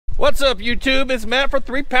What's up, YouTube? It's Matt for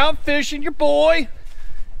 3 Pound Fishing, your boy.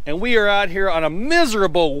 And we are out here on a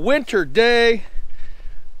miserable winter day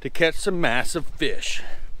to catch some massive fish.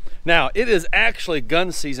 Now, it is actually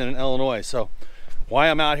gun season in Illinois, so why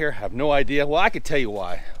I'm out here, I have no idea. Well, I could tell you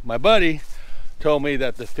why. My buddy told me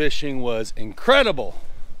that the fishing was incredible.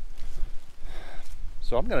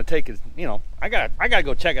 So I'm gonna take it, you know, I gotta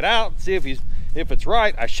go check it out, see if it's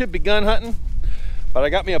right. I should be gun hunting, but I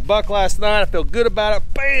got me a buck last night. I feel good about it.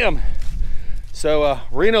 Bam! So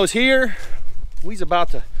Reno's here. We's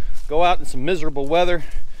about to go out in some miserable weather.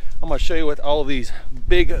 I'm gonna show you what all of these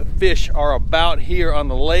big fish are about here on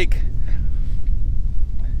the lake.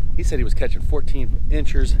 He said he was catching 14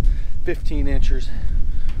 inchers, 15 inchers.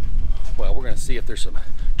 Well, we're gonna see if there's some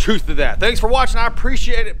truth to that. Thanks for watching, I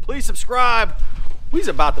appreciate it. Please subscribe. We's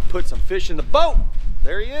about to put some fish in the boat.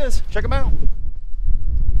 There he is, check him out.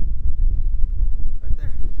 Right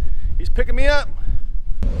there, he's picking me up.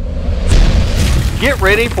 Get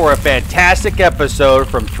ready for a fantastic episode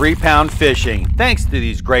from 3 Pound Fishing, thanks to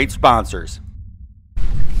these great sponsors.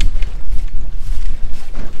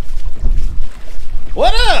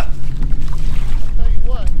 What up? I'll tell you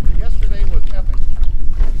what, yesterday was epic.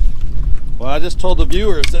 Well, I just told the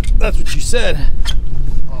viewers that that's what you said.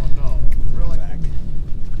 Oh no, really? Back.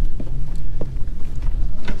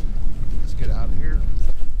 Let's get out of here.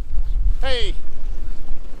 Hey!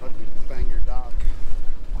 Let me bang your dog.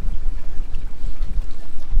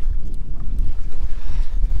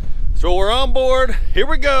 So we're on board, here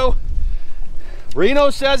we go. Reno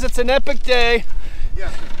says it's an epic day.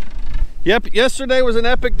 Yes. Yep, yesterday was an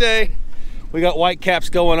epic day. We got white caps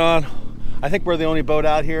going on. I think we're the only boat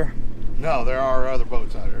out here. No, there are other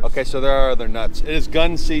boats out here. Okay, so there are other nuts. It is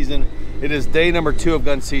gun season. It is day number 2 of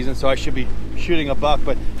gun season, so I should be shooting a buck.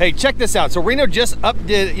 But hey, check this out. So Reno just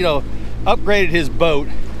upgraded his boat.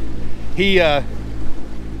 He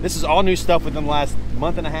this is all new stuff within the last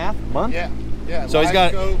month and a half. Yeah. So he's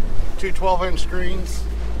got 2 12-inch screens.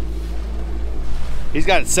 He's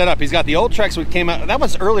got it set up. He's got the old Trex that came out. That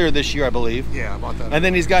was earlier this year, I believe. Yeah, I bought that. And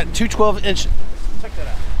then he's got 2 12-inch. Check that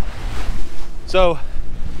out. So,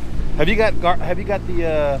 have you got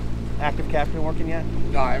the active captain working yet?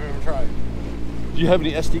 No, I haven't even tried. Do you have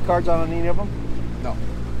any SD cards on any of them? No.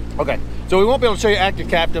 Okay. So we won't be able to show you active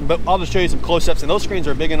captain, but I'll just show you some close-ups, and those screens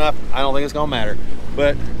are big enough. I don't think it's gonna matter.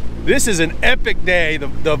 But this is an epic day.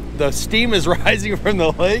 The steam is rising from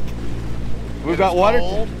the lake. We've got water.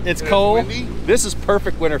 Cold. It's cold. Windy. This is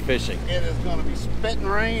perfect winter fishing. It is going to be spitting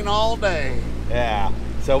rain all day. Yeah.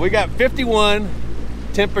 So we got 51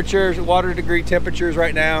 temperatures, water degree temperatures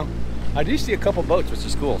right now. I do see a couple boats, which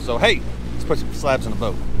is cool. So hey, let's put some slabs in the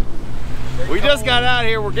boat. We just got out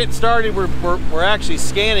here. We're getting started. We're actually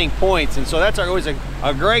scanning points, and so that's always a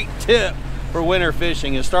great tip for winter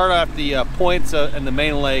fishing. Is start off the points in the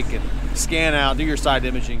main lake and scan out, do your side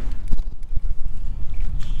imaging.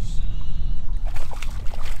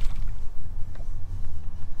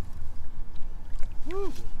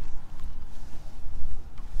 Woo.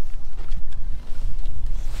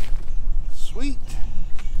 Sweet.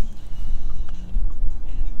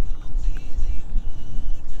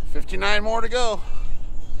 59 more to go.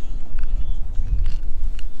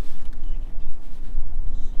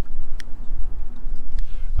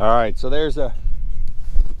 All right, so that's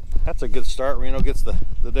a good start. Reno gets the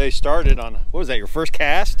day started on, what was that, your first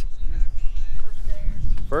cast?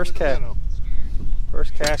 First cast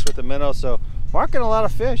with the minnow. So marking a lot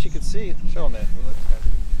of fish, you can see. Show them that.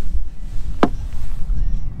 You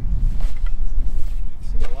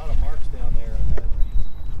can see a lot of marks down there on that.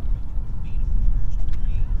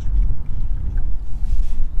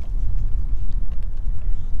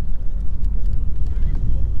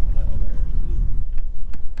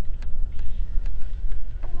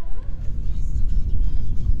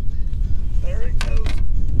 There it goes.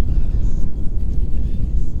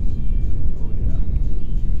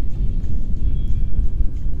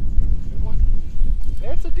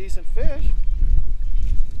 That's a decent fish.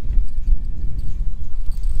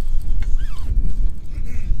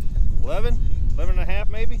 Eleven and a half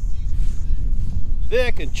maybe.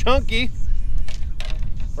 Thick and chunky.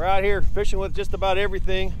 We're out here fishing with just about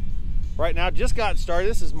everything. Right now, just got started.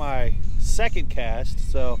 This is my second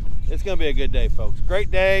cast, so it's gonna be a good day, folks.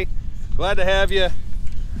 Great day. Glad to have you.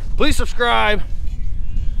 Please subscribe.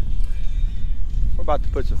 We're about to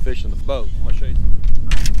put some fish in the boat. I'm gonna show you.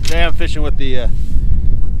 Today I'm fishing with the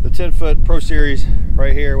 10-foot Pro Series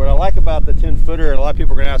right here. What I like about the 10-footer, and a lot of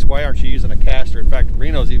people are going to ask, why aren't you using a caster? In fact,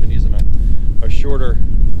 Reno's even using a shorter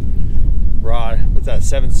rod. What's that,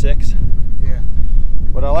 7.6? Yeah.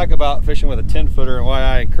 What I like about fishing with a 10-footer and why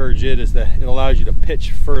I encourage it is that it allows you to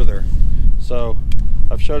pitch further. So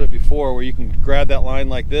I've showed it before where you can grab that line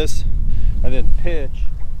like this and then pitch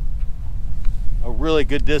a really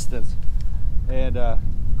good distance. And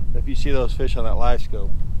if you see those fish on that live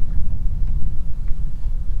scope,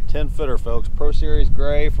 10 footer folks, Pro Series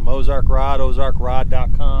Gray from Ozark Rod,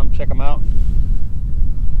 ozarkrod.com. Check them out.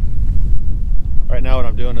 Right now what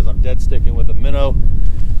I'm doing is I'm dead sticking with a minnow,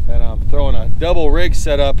 and I'm throwing a double rig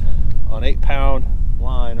setup on 8-pound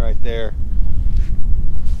line right there.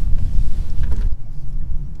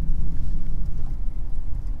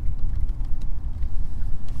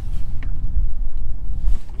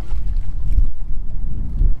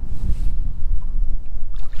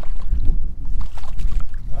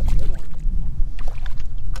 That's a good one.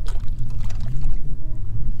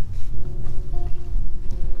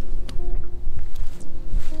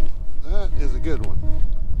 That is a good one.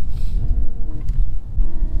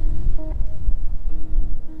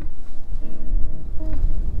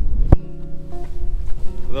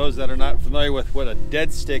 For those that are not familiar with what a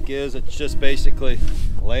dead stick is, it's just basically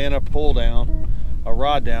laying a pole down, a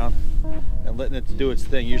rod down, and letting it do its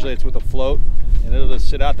thing. Usually it's with a float, and it'll just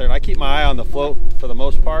sit out there. And I keep my eye on the float for the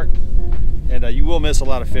most part, and you will miss a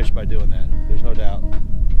lot of fish by doing that. There's no doubt.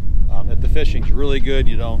 If the fishing's really good,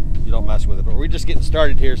 you don't mess with it. But we're just getting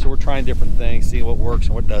started here, so we're trying different things, seeing what works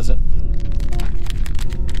and what doesn't.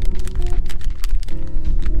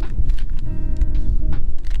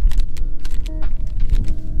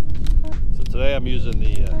 So today I'm using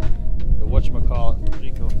the whatchamacallit from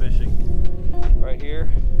Jinko Fishing right here.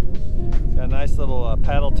 Got a nice little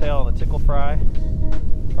paddle tail on the tickle fry.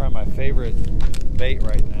 Probably my favorite bait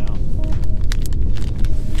right now.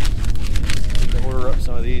 Need to order up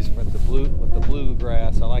some of these with the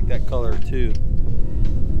bluegrass. I like that color too.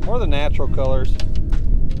 More the natural colors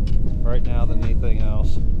right now than anything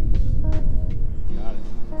else. Got it.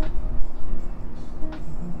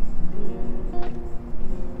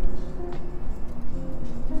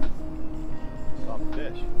 Caught the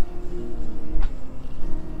fish.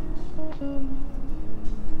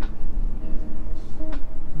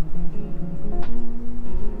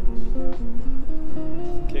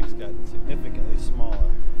 Kick's got significantly smaller.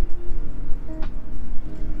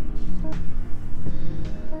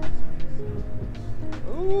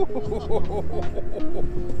 Ooh,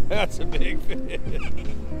 that's a big fish.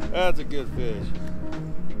 That's a good fish.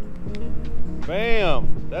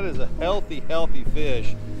 Bam! That is a healthy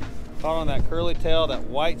fish. Caught on that curly tail, that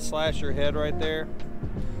white slasher head right there.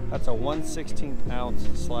 That's a 1/16 ounce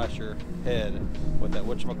slasher head with that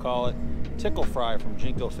whatchamacallit tickle fry from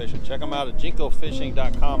Jinko Fishing. Check them out at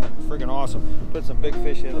jinkofishing.com. It's friggin' awesome. Put some big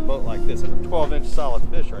fish in the boat like this. That's a 12-inch solid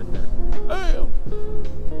fish right there. Bam!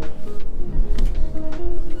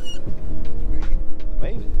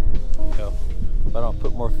 Maybe. No, if I don't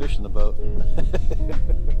put more fish in the boat.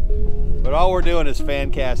 But all we're doing is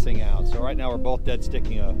fan casting out. So right now we're both dead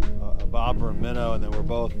sticking a bobber and minnow, and then we're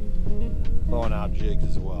both throwing out jigs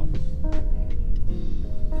as well.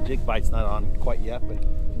 The jig bite's not on quite yet, but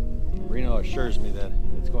Reno assures me that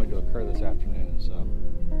it's going to occur this afternoon. So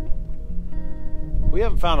we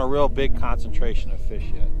haven't found a real big concentration of fish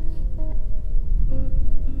yet.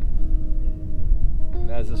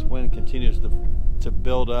 And as this wind continues to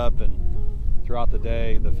build up, and throughout the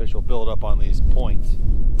day the fish will build up on these points.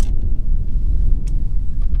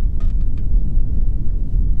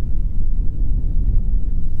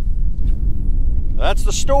 That's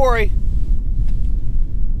the story.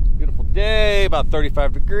 Beautiful day, about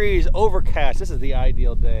 35 degrees, overcast. This is the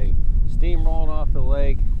ideal day. Steam rolling off the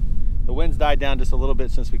lake. The wind's died down just a little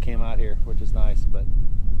bit since we came out here, which is nice, but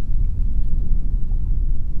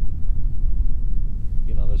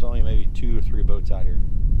you know, there's only maybe 2 or 3 boats out here.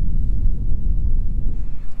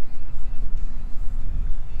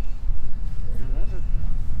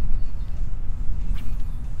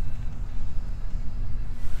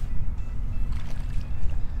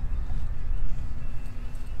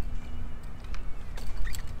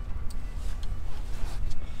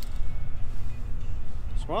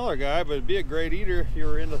 Smaller guy, but it'd be a great eater if you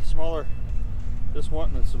were into smaller, just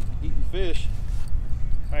wanting some eating fish.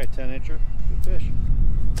 Probably a 10-incher, good fish.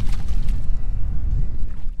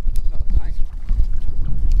 Oh, nice one.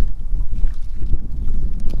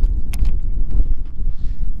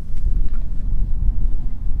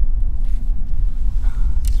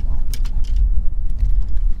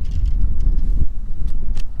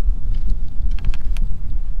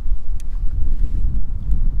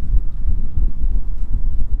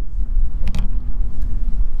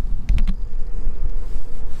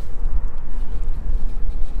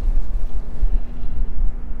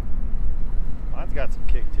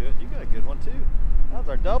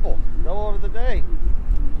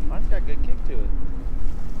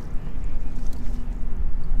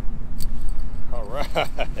 right.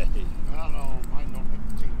 I don't know, mine don't make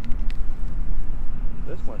the team.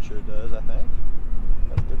 This one sure does, I think.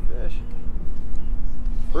 That's a good fish.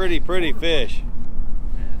 Pretty fish.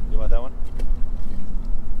 You want that one?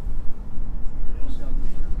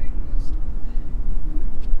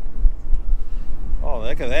 Oh,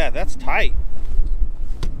 look at that. That's tight.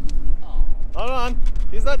 Hold on.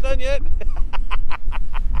 He's not done yet.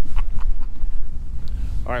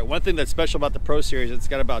 All right, one thing that's special about the Pro Series, it's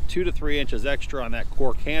got about 2 to 3 inches extra on that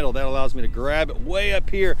cork handle. That allows me to grab it way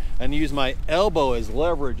up here and use my elbow as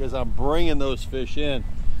leverage as I'm bringing those fish in.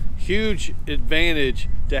 Huge advantage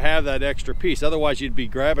to have that extra piece. Otherwise, you'd be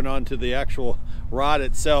grabbing onto the actual rod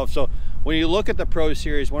itself. So when you look at the Pro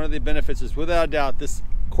Series, one of the benefits is, without a doubt, this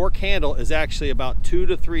cork handle is actually about 2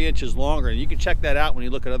 to 3 inches longer. And you can check that out when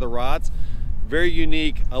you look at other rods. Very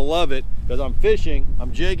unique. I love it because I'm fishing,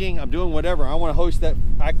 I'm jigging, I'm doing whatever. I want to hoist that.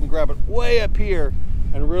 I can grab it way up here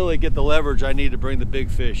and really get the leverage I need to bring the big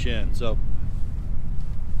fish in. So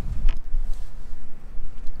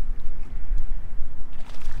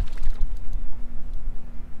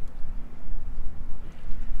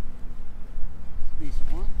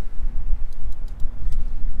Decent one.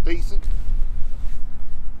 Decent.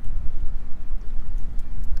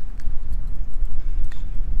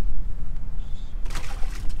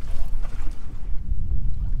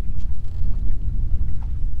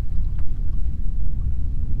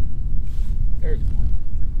 there's one.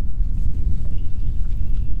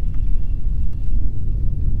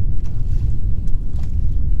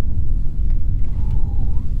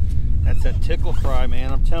 That's that tickle fry,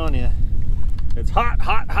 man. I'm telling you. It's hot,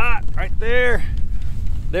 hot, hot right there.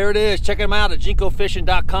 There it is. Check them out at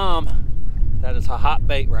jinkofishing.com. That is a hot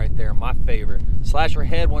bait right there, my favorite. Slasher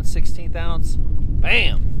head, 1/16 ounce.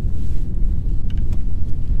 Bam!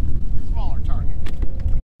 Smaller target.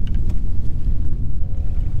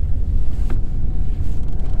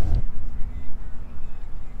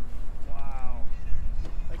 Wow.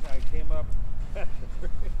 That guy came up.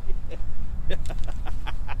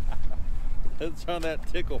 It's on that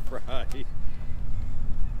tickle fry.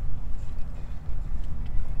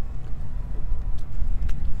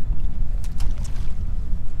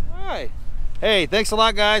 Alright. Hey, thanks a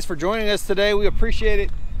lot, guys, for joining us today. We appreciate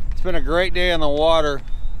it. It's been a great day on the water.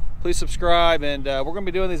 Please subscribe, and we're going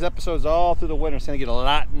to be doing these episodes all through the winter. It's going to get a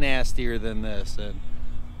lot nastier than this. And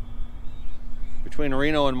between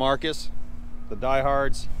Reno and Marcus, the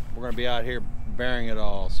diehards, we're going to be out here bearing it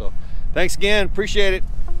all. So thanks again. Appreciate it.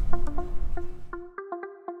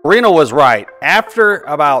 Reno was right. After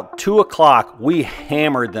about 2 o'clock, we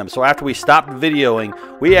hammered them. So after we stopped videoing,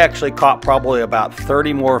 we actually caught probably about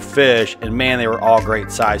 30 more fish, and man, they were all great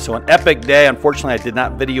size. So an epic day. Unfortunately, I did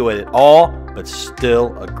not video it at all, but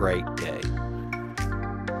still a great day.